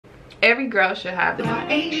Every girl should have this.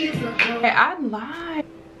 I lied.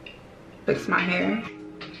 Fix my hair.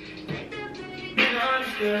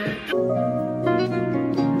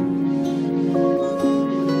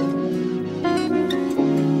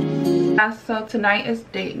 So tonight is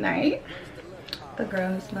date night. The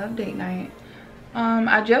girls love date night.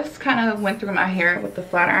 I just kind of went through my hair with the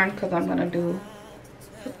flat iron because I'm gonna do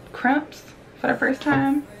crimps for the first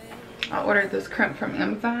time. I ordered this crimp from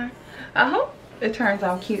Amazon. I hope it turns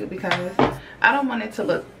out cute because I don't want it to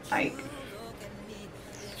look like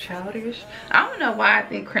childish. I don't know why I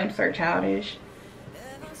think crimps are childish.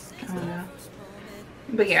 I don't know.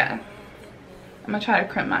 But yeah, I'm gonna try to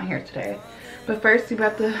crimp my hair today. But first we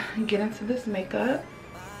about to get into this makeup.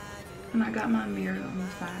 And I got my mirror on the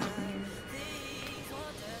side over here.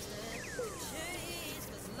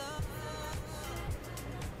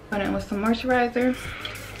 Put in with some moisturizer.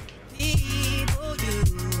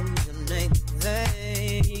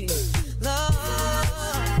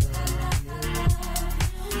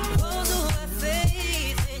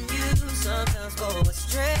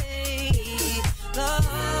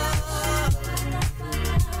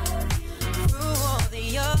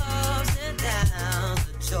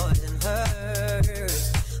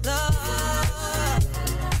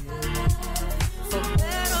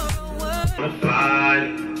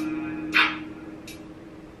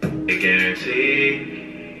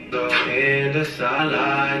 Guarantee, go in the side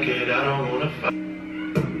like it, I don't wanna fight.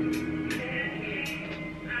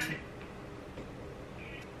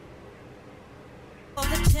 The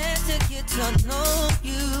chance to get to know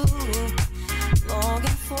you,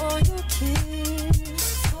 longing for your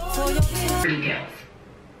kiss, for your kiss. Details.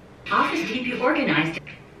 Office keep you organized.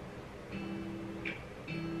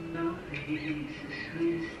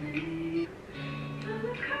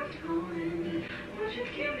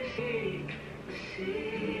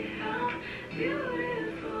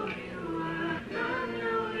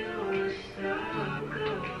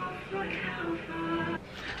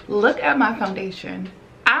 Look at my foundation.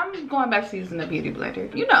 I'm going back to using the beauty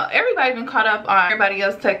blender. You know, everybody been caught up on everybody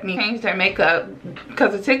else's technique, change their makeup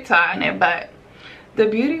because of TikTok and it, but the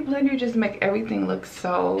beauty blender just make everything look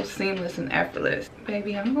so seamless and effortless.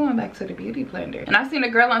 Baby, I'm going back to the beauty blender. And I seen a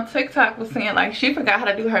girl on TikTok was saying like she forgot how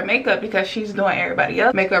to do her makeup because she's doing everybody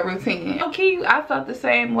else's makeup routine. Okay, I felt the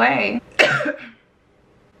same way. I'm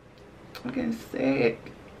getting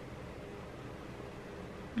sick.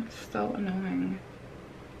 It's so annoying.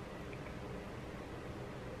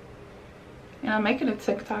 And I'm making a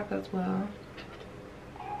TikTok as well.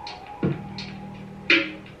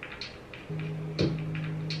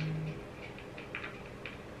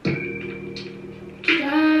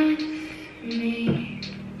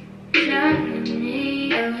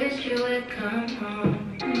 I wish you would come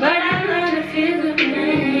home, but I learned to feel the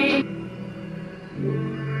pain.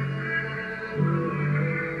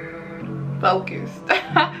 Focused.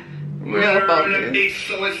 Real focused.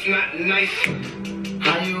 So it's not nice.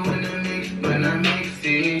 How you in the mix when I mix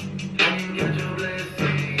it? How you got your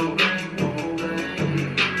blessings?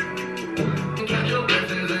 You got your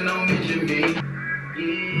blessings and don't mention me.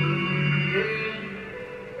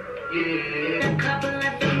 A couple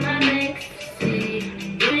left in my next seat.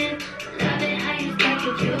 Love it how you stack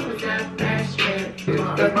your jewels up that strip.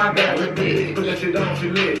 That's my belly big. Put that shit down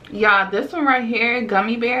to lit. Y'all, this one right here,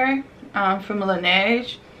 Gummy Bear, from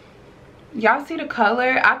Laneige. Y'all see the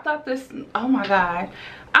color? I thought this, oh my god,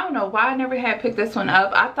 I don't know why I never had picked this one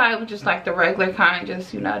up. I thought it was just like the regular kind,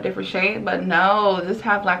 just, you know, a different shade, but no, this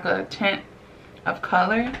have like a tint of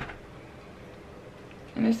color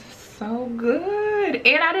and this is so good.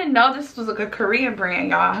 And I didn't know this was like a Korean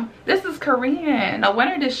brand, y'all. This is Korean. No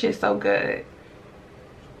wonder this shit's so good.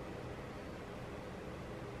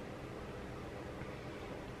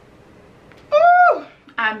 Ooh,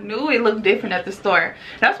 I knew it looked different at the store.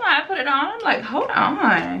 That's why I put it on. I'm like, hold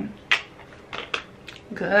on.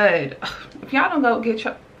 Good. If y'all don't go get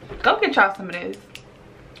y'all some of this.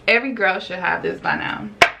 Every girl should have this by now.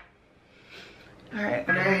 All right.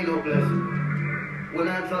 When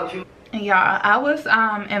I taught you. And y'all, I was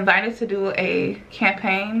invited to do a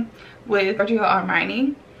campaign with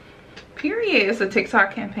GRWM. Period. It's a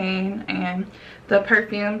TikTok campaign, and the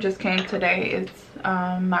perfume just came today. It's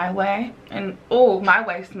My Way, and oh, My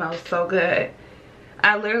Way smells so good.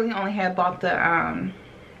 I literally only had bought the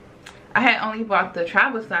I had only bought the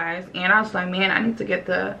travel size, and I was like, man, I need to get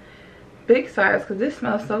the big size because this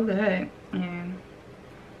smells so good. And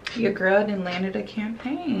your girl then landed a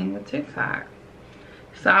campaign with TikTok,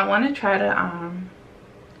 so I want to try to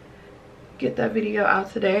get that video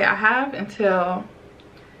out today. I have until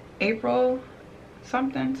April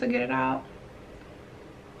something to get it out,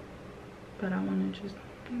 but I want to just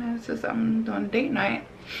You know, since I'm doing a date night,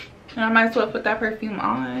 and I might as well put that perfume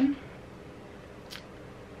on.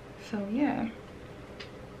 So yeah,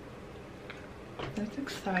 that's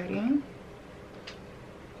exciting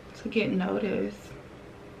to get noticed.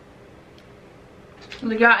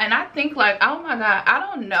 Y'all, and I think like, oh my god, I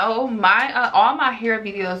don't know, my all my hair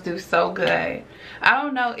videos do so good. I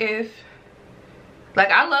don't know if, like,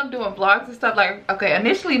 I love doing vlogs and stuff. Like, okay,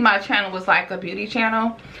 initially my channel was like a beauty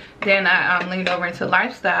channel, then I leaned over into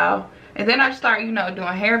lifestyle, and then I started, you know, doing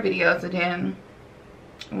hair videos, and then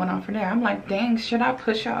went on from there. I'm like, dang, should I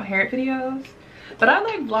push out hair videos? But I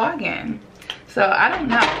like vlogging, so I don't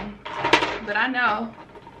know, but I know.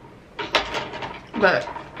 But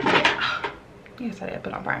yeah. Yes, I did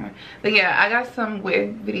put on primer. But yeah, I got some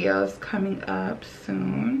wig videos coming up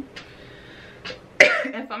soon.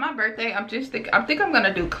 And for my birthday, I think I'm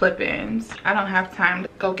gonna do clip-ins. I don't have time to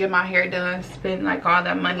go get my hair done, spend like all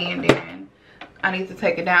that money, and then I need to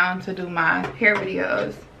take it down to do my hair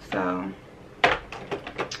videos. So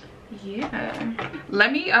yeah,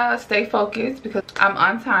 let me stay focused because I'm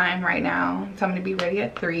on time right now. So I'm gonna be ready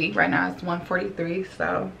at 3. Right now it's 1:43.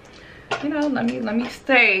 So, you know, let me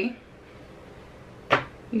stay,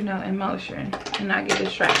 you know, in motion and not get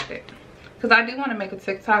distracted, because I do want to make a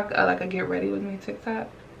TikTok, like a get ready with me TikTok.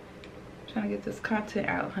 I'm trying to get this content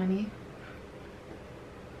out, honey.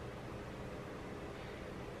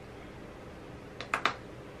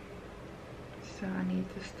 So I need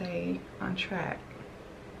to stay on track.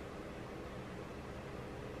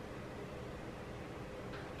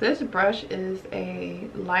 This brush is a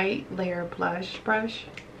light layer blush brush.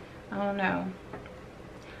 I don't know,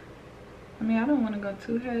 I mean, I don't want to go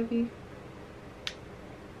too heavy.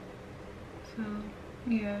 So,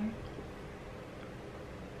 yeah.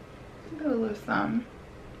 Do a little something.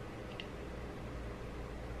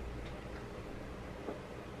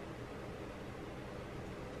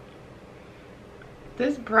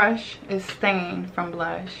 This brush is stained from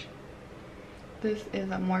blush. This is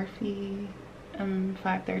a Morphe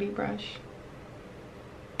 530 brush.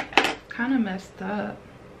 Kind of messed up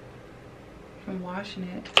from washing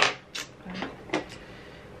it. But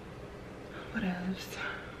what else?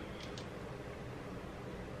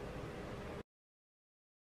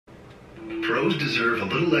 Pros deserve a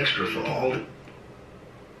little extra for all the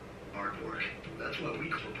artwork. That's what we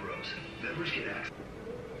call pros. Members get access.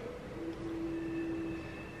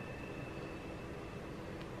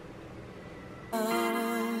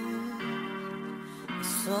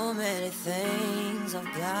 So many things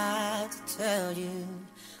I've got to tell you,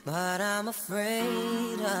 but I'm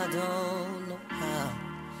afraid I don't know how.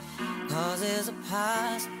 'Cause there's a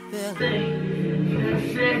possibility.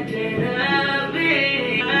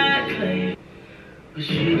 But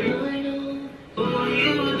you don't know, oh,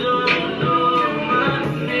 you don't know my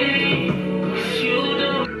name. 'Cause you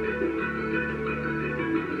don't.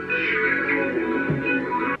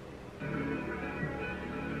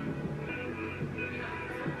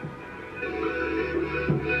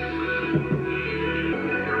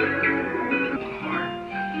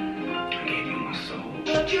 I gave you my soul.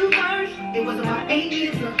 But you first, it was about 8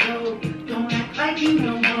 years ago. Don't act like you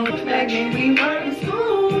don't know. That gave me work in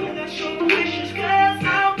school. And that's your wishes, 'cause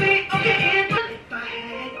I'll be okay. If I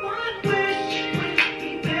had one wish, be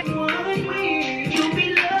back one wish. You'll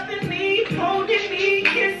be loving me, holding me,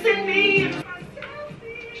 kissing me.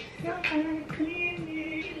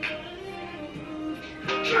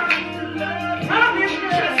 Trying to love, promise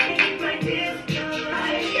just keep like this.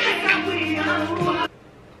 Yes, I will.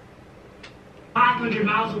 500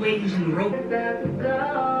 miles away using the rope.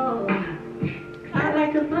 I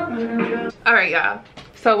like to put my nose. All right, y'all.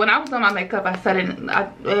 So when I was doing my makeup, I said it.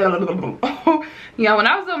 Yeah, when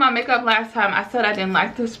I was doing my makeup last time, I said I didn't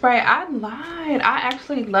like the spray. I lied. I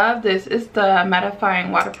actually love this. It's the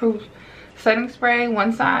mattifying waterproof setting spray,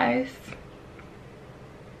 one size.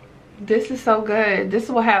 This is so good. This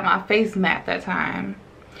will have my face matte that time.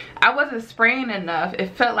 I wasn't spraying enough. It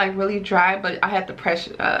felt like really dry, but I had to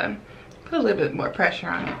pressure, put a little bit more pressure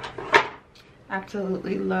on it.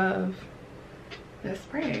 Absolutely love this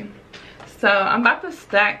spray. So I'm about to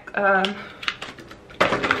stack, I'm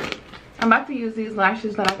about to use these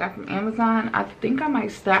lashes that I got from Amazon. I think I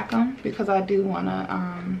might stack them because I do want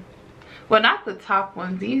to, well, not the top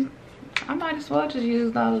ones. These, I might as well just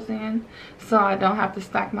use those in so I don't have to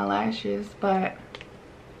stack my lashes. But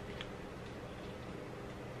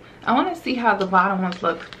I want to see how the bottom ones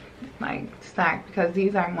look like stacked, because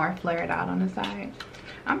these are more flared out on the side.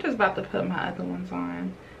 I'm just about to put my other ones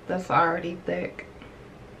on that's already thick.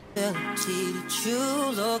 Did you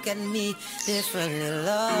look at me differently,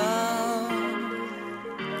 love?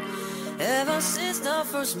 Ever since the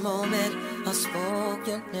first moment I spoke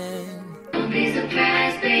your name. Don't be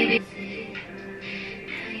surprised, baby.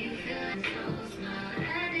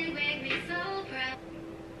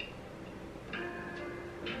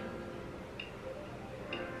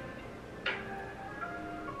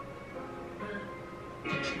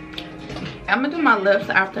 I'm gonna do my lips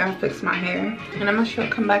after I fix my hair, and I'm gonna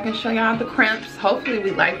come back and show y'all the crimps. Hopefully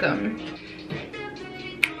we like them.